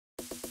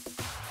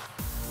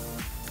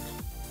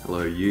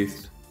Hello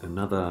youth,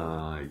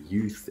 another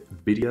youth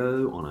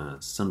video on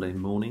a Sunday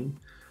morning.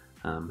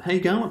 How you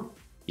going?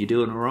 You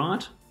doing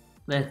alright?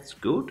 That's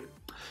good.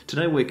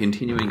 Today we're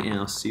continuing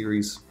our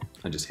series,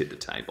 I just hit the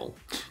table.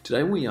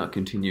 Today we are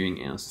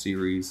continuing our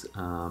series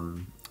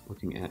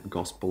looking at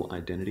gospel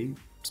identity.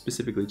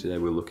 Specifically today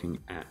we're looking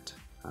at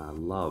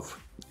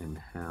love and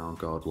how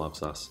God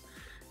loves us,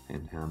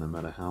 and how no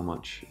matter how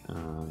much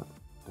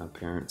our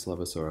parents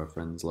love us or our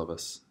friends love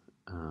us,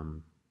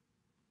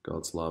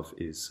 God's love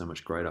is so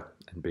much greater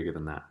and bigger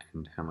than that,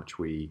 and how much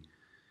we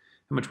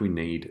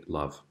need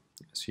love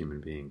as human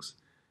beings.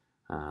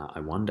 I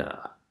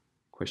wonder,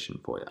 question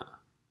for you,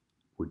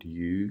 would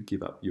you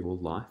give up your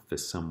life for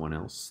someone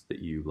else that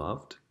you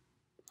loved?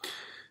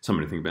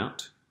 Something to think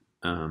about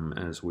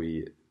as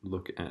we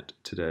look at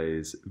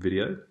today's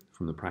video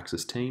from the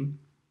Praxis team.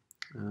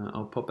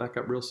 I'll pop back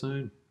up real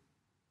soon.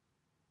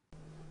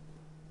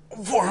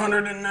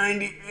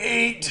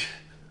 498,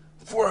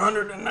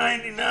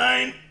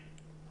 499,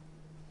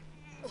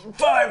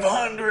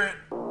 500.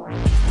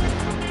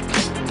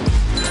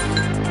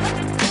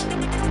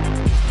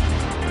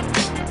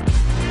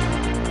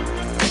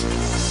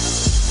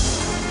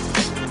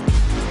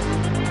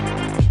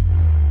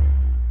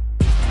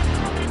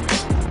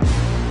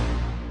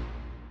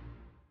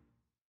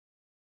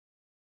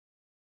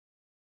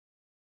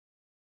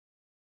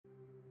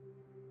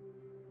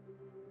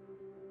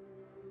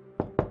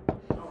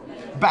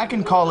 Back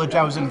in college,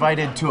 I was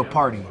invited to a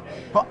party.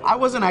 Well, I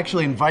wasn't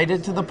actually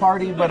invited to the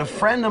party, but a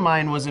friend of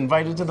mine was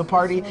invited to the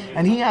party,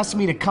 and he asked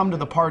me to come to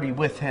the party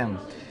with him.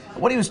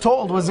 What he was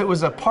told was it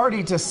was a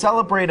party to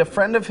celebrate a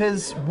friend of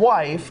his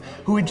wife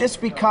who had just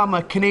become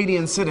a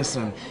Canadian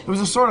citizen. It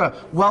was a sort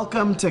of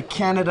welcome to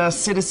Canada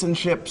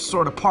citizenship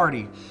sort of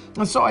party.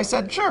 And so I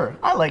said, sure,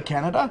 I like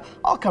Canada,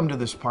 I'll come to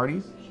this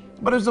party.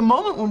 But it was a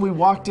moment when we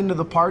walked into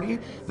the party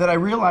that I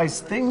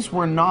realized things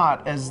were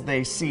not as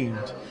they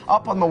seemed.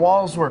 Up on the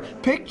walls were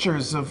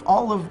pictures of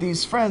all of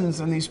these friends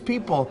and these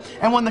people.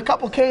 And when the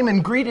couple came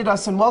and greeted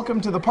us and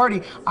welcomed to the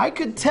party, I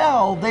could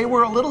tell they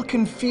were a little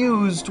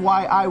confused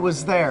why I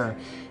was there.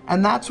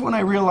 And that's when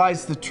I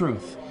realized the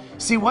truth.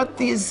 See, what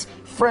these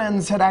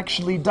friends had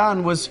actually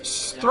done was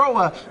throw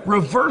a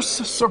reverse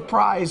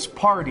surprise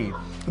party.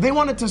 They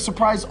wanted to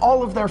surprise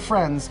all of their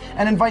friends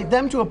and invite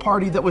them to a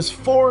party that was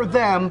for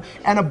them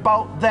and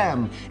about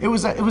them. It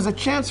was a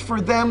chance for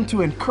them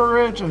to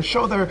encourage and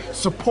show their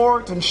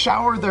support and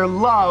shower their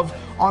love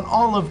on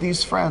all of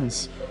these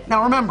friends.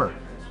 Now remember,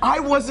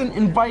 I wasn't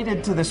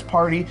invited to this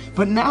party,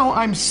 but now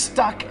I'm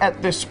stuck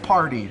at this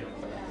party.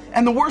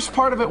 And the worst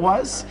part of it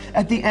was,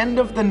 at the end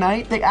of the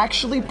night, they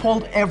actually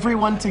pulled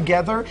everyone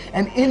together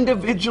and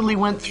individually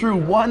went through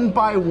one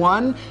by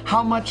one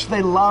how much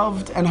they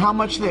loved and how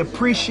much they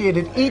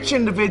appreciated each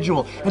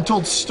individual, and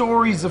told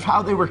stories of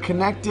how they were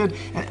connected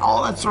and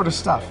all that sort of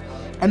stuff.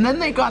 And then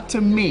they got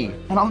to me,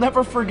 and I'll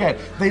never forget,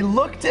 they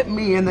looked at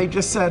me and they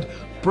just said,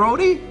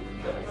 "Brody,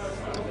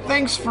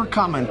 thanks for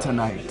coming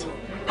tonight."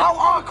 How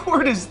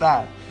awkward is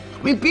that?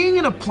 I mean, being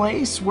in a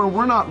place where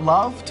we're not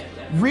loved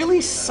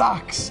really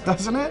sucks,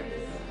 doesn't it?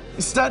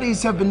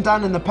 Studies have been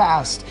done in the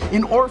past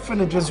in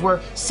orphanages where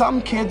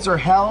some kids are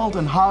held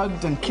and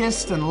hugged and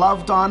kissed and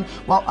loved on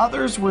while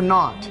others were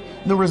not.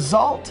 The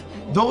result,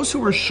 those who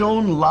were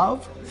shown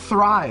love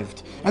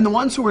thrived, and the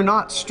ones who were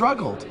not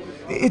struggled.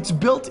 It's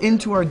built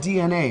into our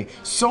DNA,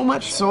 so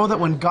much so that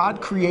when God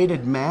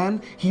created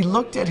man, he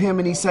looked at him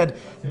and he said,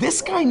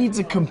 this guy needs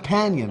a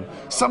companion,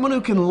 someone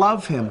who can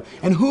love him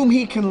and whom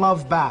he can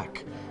love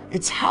back.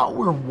 It's how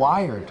we're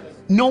wired.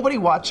 Nobody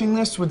watching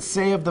this would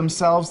say of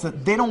themselves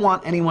that they don't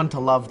want anyone to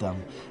love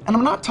them. And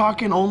I'm not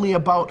talking only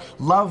about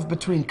love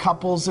between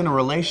couples in a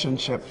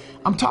relationship.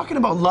 I'm talking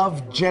about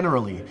love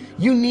generally.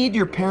 You need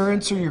your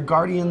parents or your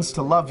guardians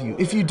to love you.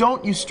 If you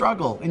don't, you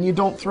struggle and you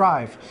don't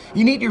thrive.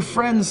 You need your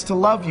friends to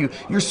love you,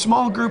 your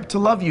small group to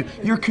love you,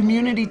 your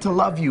community to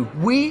love you.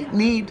 We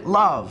need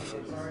love.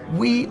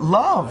 We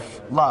love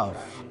love.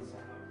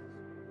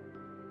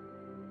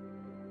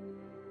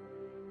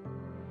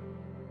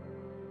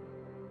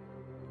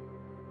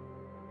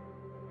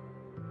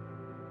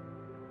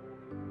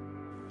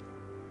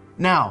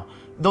 Now,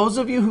 those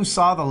of you who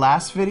saw the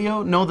last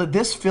video know that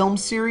this film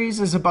series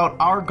is about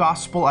our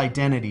gospel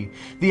identity,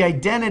 the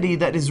identity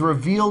that is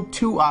revealed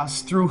to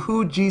us through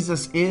who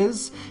Jesus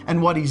is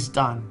and what he's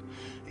done.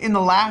 In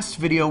the last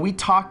video, we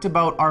talked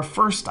about our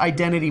first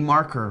identity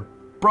marker,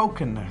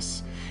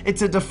 brokenness.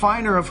 It's a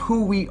definer of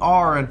who we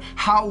are and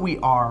how we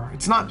are.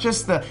 It's not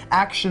just the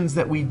actions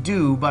that we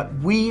do, but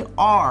we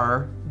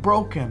are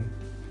broken.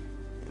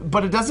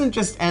 But it doesn't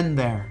just end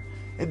there.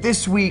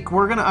 This week,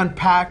 we're going to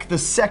unpack the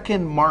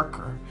second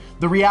marker,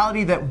 the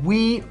reality that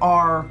we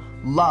are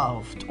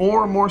loved,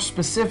 or more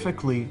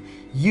specifically,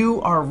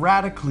 you are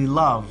radically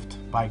loved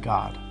by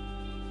God.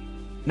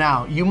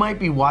 Now, you might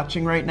be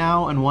watching right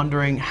now and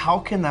wondering, how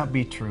can that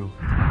be true?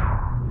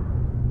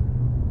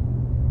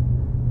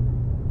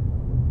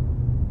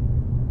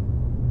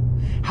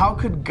 How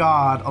could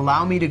God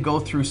allow me to go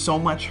through so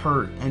much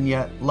hurt and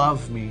yet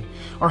love me?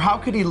 Or how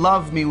could He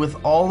love me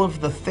with all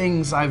of the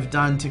things I've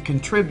done to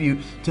contribute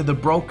to the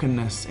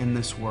brokenness in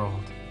this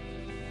world?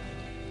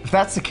 If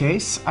that's the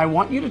case, I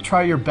want you to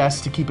try your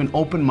best to keep an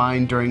open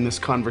mind during this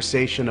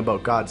conversation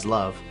about God's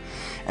love.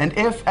 And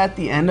if at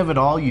the end of it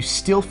all you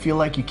still feel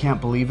like you can't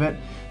believe it,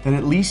 then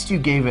at least you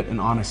gave it an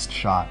honest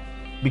shot.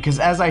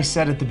 Because as I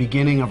said at the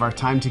beginning of our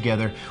time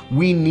together,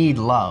 we need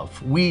love.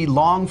 We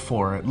long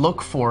for it,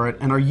 look for it,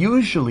 and are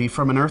usually,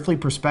 from an earthly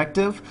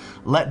perspective,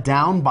 let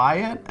down by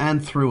it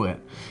and through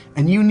it.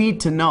 And you need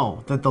to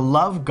know that the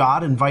love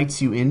God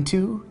invites you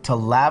into, to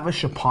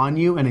lavish upon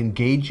you and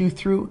engage you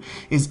through,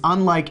 is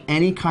unlike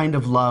any kind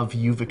of love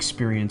you've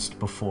experienced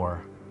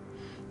before.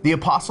 The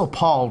Apostle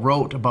Paul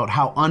wrote about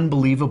how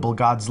unbelievable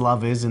God's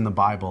love is in the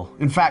Bible.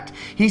 In fact,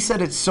 he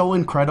said it's so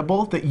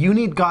incredible that you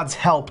need God's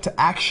help to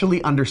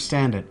actually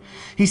understand it.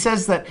 He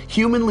says that,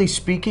 humanly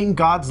speaking,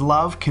 God's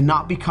love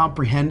cannot be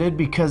comprehended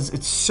because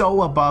it's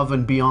so above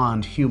and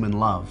beyond human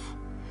love.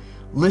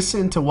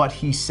 Listen to what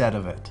he said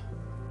of it.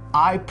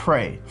 I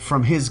pray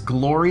from His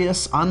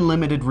glorious,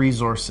 unlimited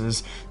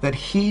resources that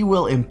He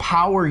will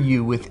empower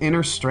you with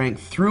inner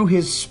strength through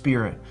His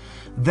Spirit.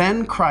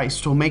 Then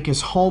Christ will make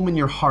His home in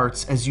your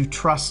hearts as you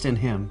trust in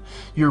Him.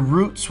 Your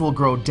roots will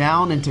grow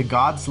down into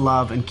God's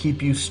love and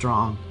keep you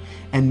strong.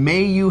 And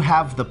may you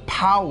have the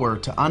power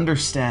to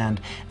understand,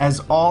 as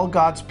all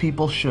God's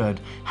people should,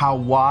 how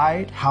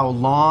wide, how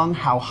long,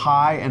 how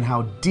high, and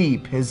how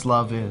deep His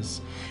love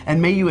is.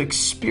 And may you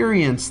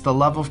experience the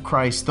love of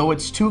Christ, though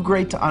it's too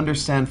great to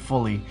understand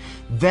fully.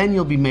 Then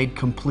you'll be made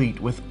complete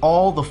with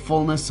all the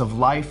fullness of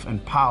life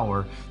and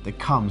power that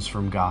comes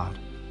from God.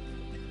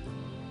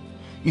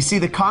 You see,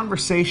 the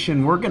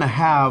conversation we're going to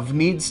have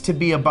needs to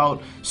be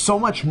about so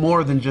much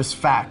more than just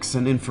facts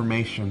and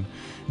information.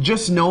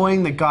 Just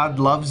knowing that God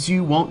loves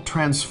you won't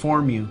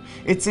transform you.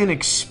 It's in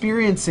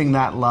experiencing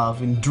that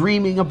love and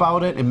dreaming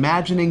about it,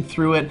 imagining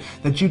through it,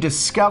 that you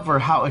discover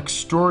how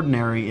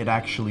extraordinary it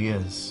actually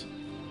is.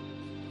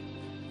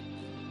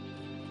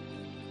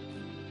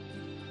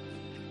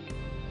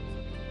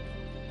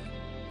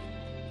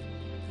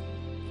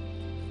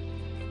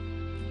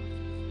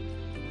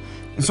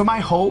 And so my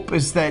hope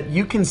is that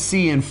you can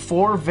see in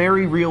 4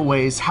 very real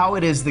ways how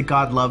it is that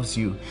God loves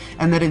you,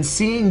 and that in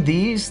seeing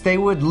these, they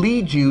would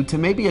lead you to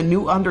maybe a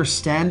new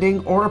understanding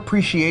or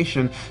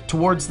appreciation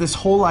towards this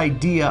whole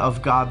idea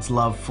of God's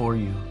love for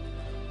you.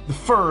 The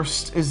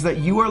first is that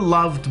you are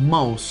loved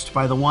most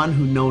by the one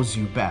who knows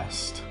you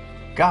best,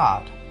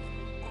 God.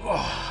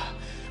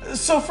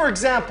 So for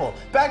example,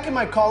 back in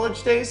my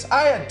college days,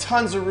 I had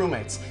tons of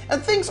roommates,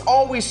 and things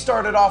always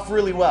started off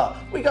really well.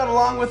 We got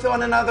along with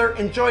one another,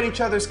 enjoyed each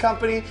other's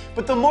company,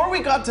 but the more we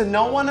got to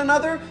know one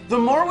another, the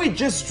more we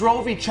just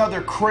drove each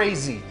other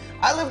crazy.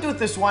 I lived with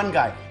this one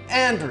guy,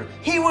 Andrew.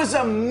 He was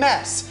a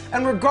mess,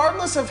 and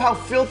regardless of how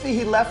filthy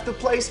he left the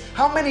place,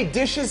 how many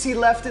dishes he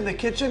left in the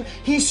kitchen,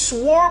 he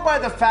swore by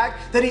the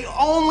fact that he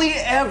only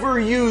ever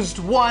used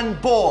one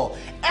bowl.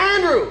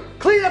 Andrew,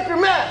 clean up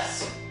your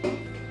mess!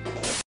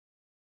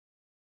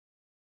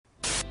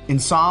 In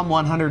Psalm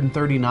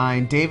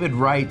 139, David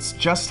writes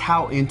just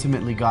how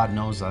intimately God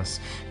knows us,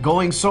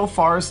 going so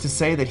far as to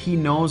say that He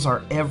knows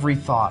our every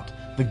thought,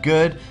 the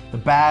good, the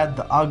bad,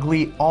 the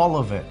ugly, all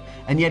of it,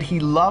 and yet He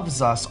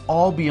loves us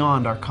all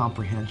beyond our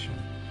comprehension.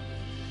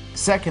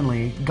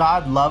 Secondly,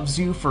 God loves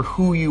you for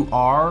who you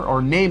are,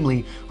 or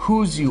namely,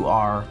 whose you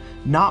are,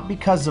 not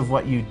because of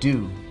what you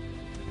do.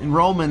 In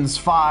Romans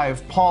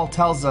 5, Paul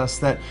tells us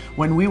that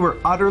when we were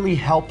utterly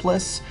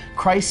helpless,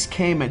 Christ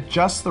came at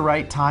just the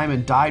right time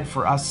and died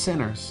for us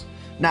sinners.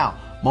 Now,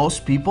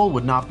 most people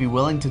would not be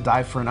willing to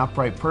die for an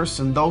upright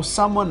person, though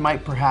someone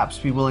might perhaps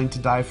be willing to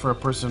die for a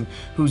person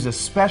who's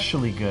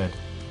especially good.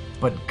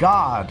 But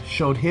God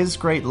showed His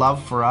great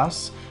love for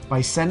us by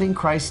sending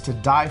Christ to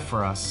die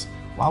for us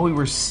while we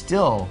were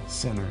still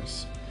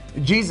sinners.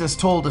 Jesus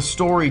told a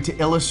story to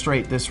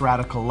illustrate this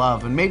radical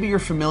love, and maybe you're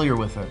familiar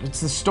with it. It's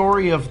the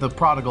story of the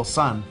prodigal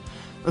son.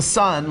 The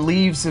son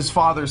leaves his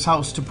father's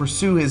house to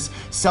pursue his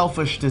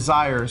selfish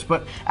desires,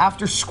 but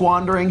after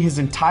squandering his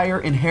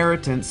entire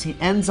inheritance, he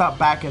ends up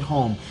back at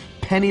home,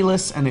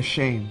 penniless and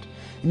ashamed.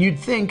 And you'd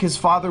think his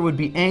father would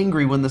be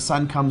angry when the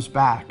son comes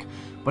back.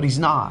 But he's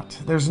not.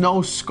 There's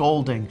no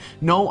scolding,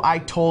 no "I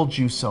told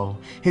you so."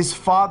 His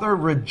father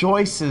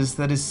rejoices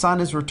that his son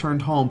has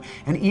returned home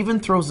and even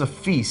throws a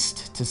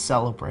feast to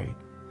celebrate.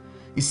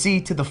 You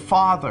see, to the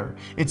father,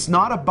 it's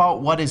not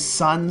about what his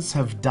sons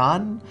have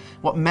done.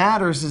 What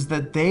matters is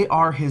that they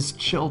are his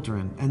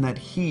children and that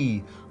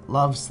he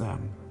loves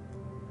them.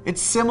 It's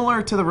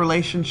similar to the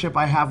relationship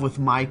I have with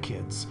my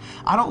kids.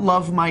 I don't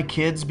love my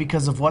kids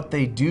because of what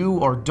they do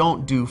or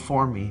don't do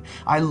for me.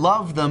 I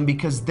love them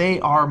because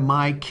they are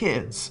my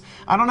kids.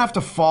 I don't have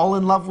to fall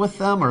in love with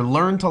them or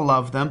learn to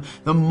love them.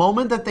 The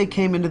moment that they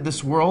came into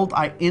this world,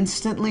 I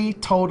instantly,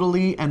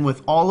 totally, and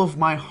with all of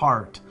my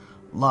heart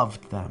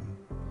loved them.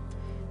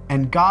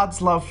 And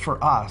God's love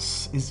for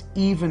us is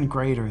even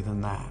greater than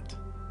that.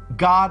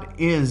 God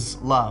is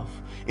love.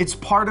 It's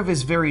part of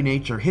his very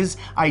nature, his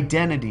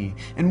identity.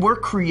 And we're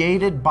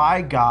created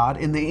by God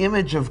in the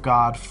image of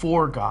God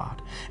for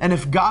God. And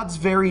if God's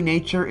very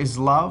nature is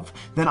love,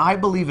 then I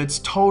believe it's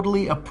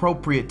totally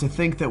appropriate to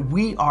think that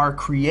we are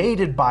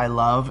created by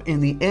love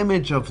in the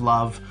image of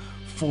love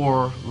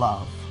for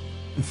love.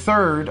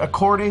 Third,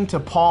 according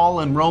to Paul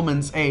in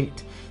Romans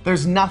 8,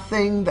 there's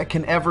nothing that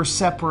can ever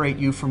separate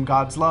you from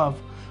God's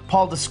love.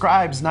 Paul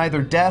describes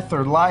neither death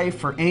or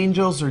life or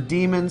angels or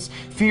demons,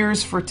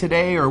 fears for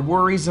today or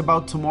worries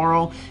about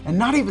tomorrow, and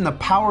not even the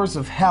powers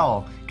of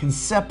hell can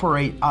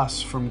separate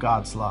us from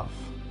God's love.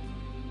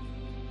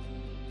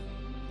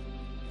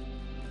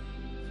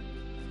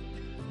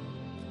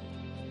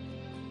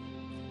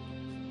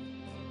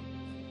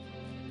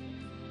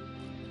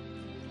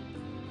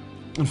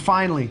 And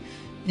finally,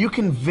 you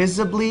can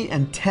visibly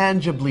and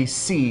tangibly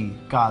see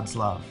God's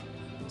love.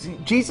 See,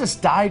 Jesus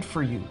died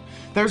for you.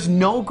 There's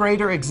no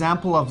greater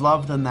example of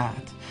love than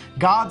that.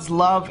 God's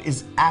love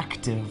is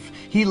active.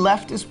 He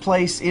left his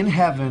place in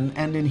heaven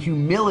and in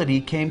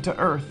humility came to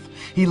earth.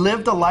 He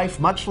lived a life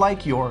much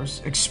like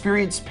yours,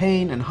 experienced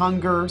pain and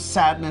hunger,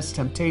 sadness,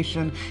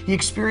 temptation. He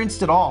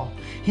experienced it all.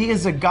 He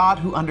is a God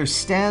who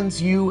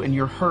understands you and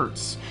your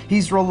hurts.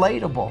 He's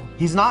relatable.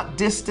 He's not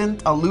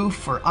distant,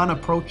 aloof, or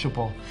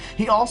unapproachable.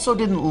 He also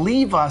didn't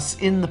leave us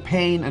in the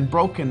pain and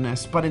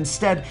brokenness, but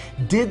instead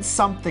did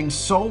something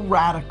so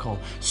radical,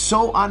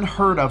 so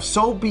unheard of,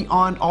 so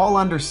beyond all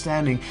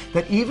understanding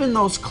that even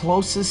those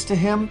closest to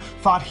him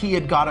thought he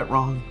had got it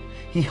wrong.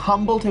 He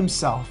humbled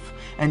himself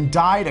and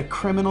died a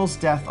criminal's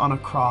death on a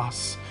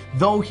cross,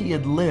 though he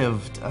had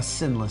lived a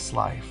sinless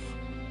life.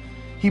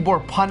 He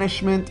bore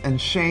punishment and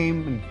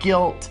shame and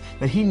guilt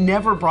that he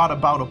never brought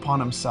about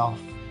upon himself.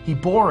 He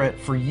bore it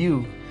for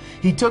you.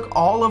 He took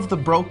all of the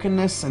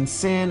brokenness and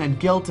sin and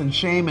guilt and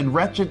shame and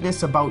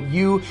wretchedness about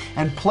you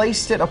and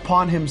placed it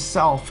upon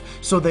himself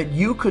so that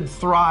you could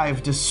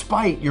thrive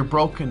despite your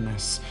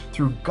brokenness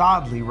through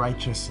godly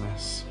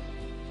righteousness.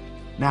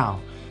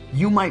 Now,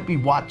 you might be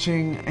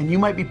watching and you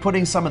might be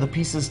putting some of the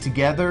pieces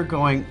together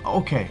going,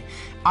 okay,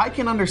 I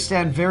can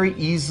understand very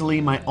easily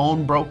my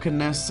own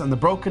brokenness and the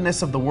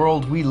brokenness of the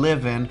world we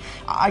live in.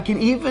 I can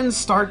even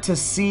start to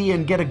see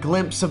and get a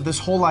glimpse of this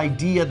whole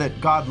idea that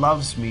God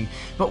loves me.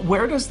 But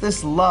where does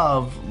this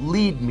love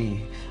lead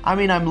me? I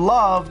mean, I'm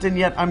loved and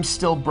yet I'm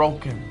still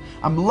broken.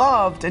 I'm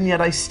loved and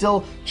yet I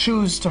still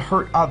choose to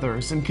hurt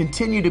others and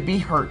continue to be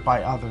hurt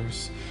by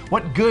others.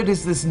 What good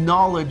is this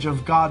knowledge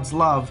of God's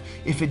love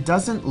if it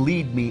doesn't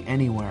lead me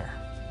anywhere?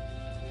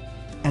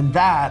 And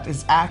that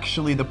is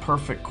actually the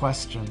perfect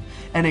question,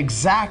 and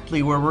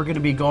exactly where we're going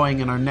to be going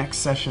in our next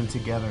session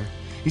together.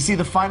 You see,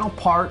 the final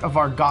part of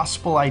our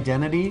gospel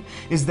identity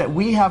is that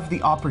we have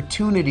the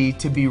opportunity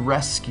to be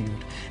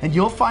rescued. And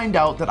you'll find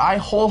out that I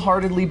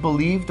wholeheartedly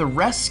believe the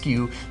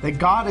rescue that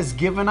God has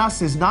given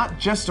us is not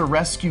just a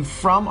rescue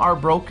from our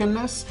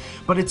brokenness,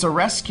 but it's a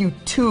rescue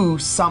to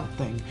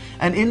something,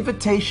 an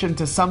invitation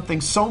to something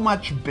so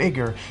much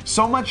bigger,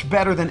 so much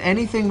better than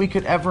anything we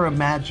could ever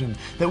imagine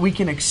that we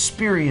can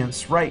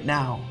experience right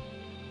now.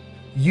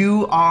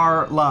 You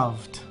are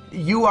loved.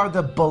 You are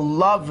the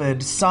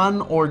beloved son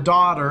or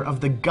daughter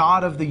of the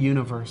God of the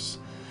universe.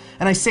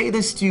 And I say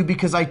this to you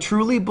because I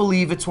truly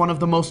believe it's one of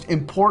the most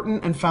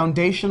important and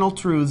foundational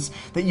truths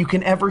that you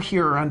can ever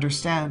hear or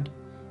understand.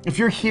 If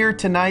you're here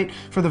tonight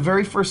for the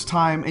very first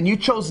time and you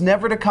chose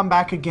never to come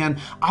back again,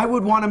 I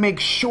would want to make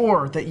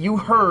sure that you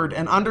heard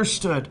and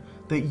understood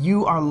that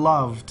you are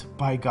loved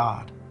by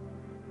God.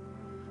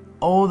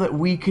 Oh, that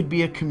we could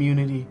be a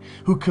community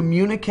who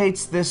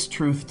communicates this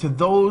truth to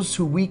those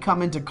who we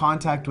come into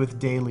contact with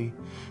daily,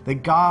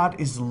 that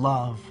God is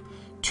love,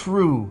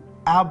 true,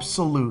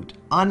 absolute,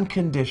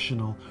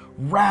 unconditional,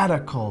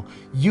 radical,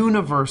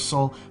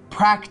 universal,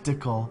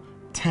 practical,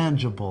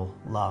 tangible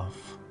love.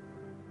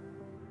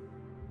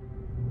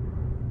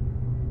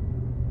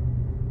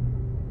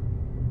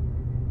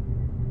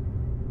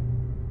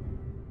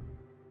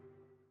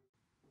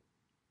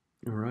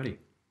 Alrighty.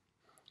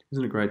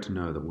 Isn't it great to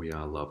know that we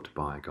are loved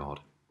by God?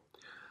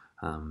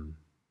 I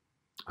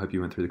hope you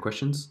went through the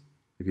questions.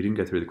 If you didn't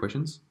go through the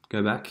questions,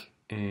 go back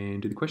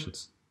and do the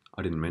questions.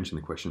 I didn't mention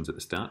the questions at the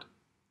start,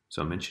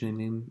 so I'm mentioning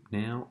them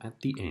now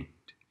at the end.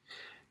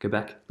 Go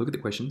back, look at the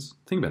questions,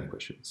 think about the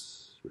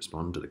questions,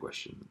 respond to the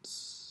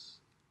questions.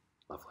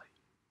 Lovely.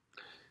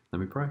 Let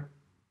me pray.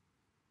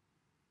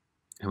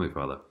 Heavenly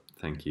Father,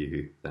 thank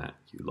you that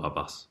you love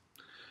us.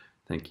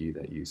 Thank you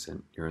that you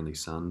sent your only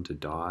Son to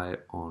die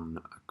on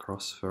a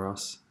cross for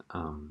us,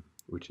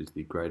 which is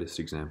the greatest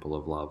example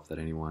of love that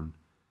anyone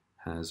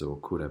has or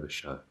could ever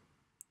show.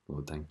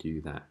 Lord, thank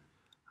you that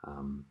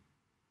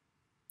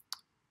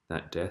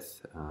that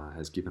death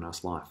has given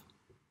us life.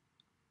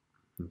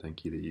 And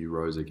thank you that you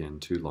rose again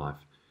to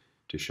life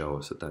to show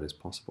us that that is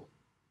possible.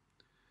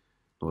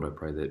 Lord, I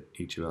pray that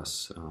each of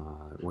us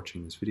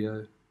watching this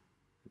video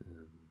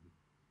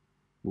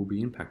will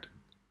be impacted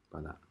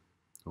by that.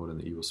 Lord,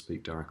 and that you will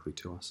speak directly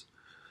to us.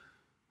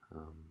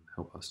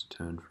 Help us to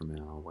turn from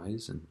our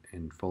ways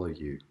and follow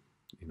you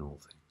in all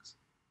things.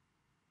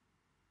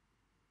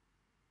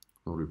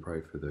 Lord, we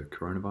pray for the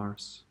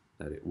coronavirus,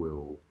 that it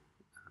will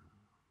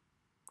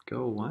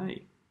go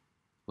away.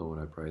 Lord,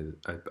 I pray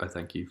that I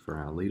thank you for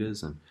our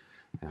leaders and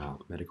our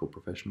medical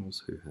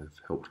professionals who have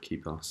helped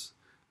keep us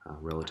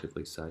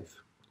relatively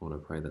safe. Lord, I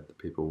pray that the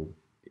people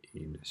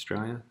in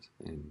Australia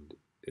and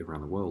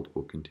around the world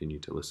will continue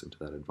to listen to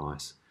that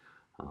advice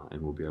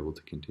and will be able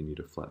to continue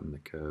to flatten the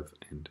curve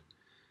and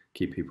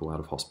keep people out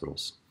of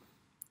hospitals.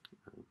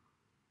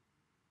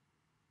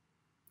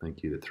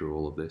 Thank you that through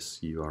all of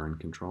this you are in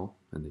control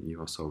and that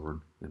you are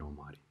sovereign and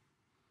almighty.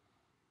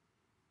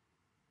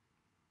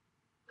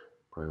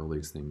 Pray all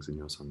these things in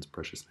your Son's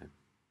precious name.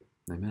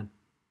 Amen.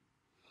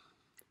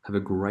 Have a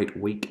great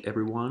week,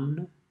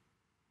 everyone.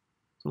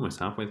 It's almost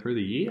halfway through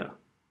the year.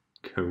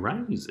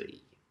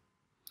 Crazy.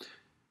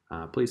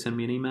 Please send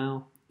me an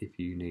email if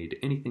you need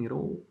anything at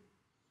all.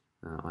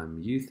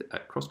 I'm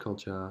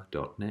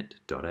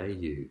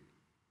youth@crossculture.net.au.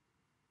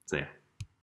 See ya.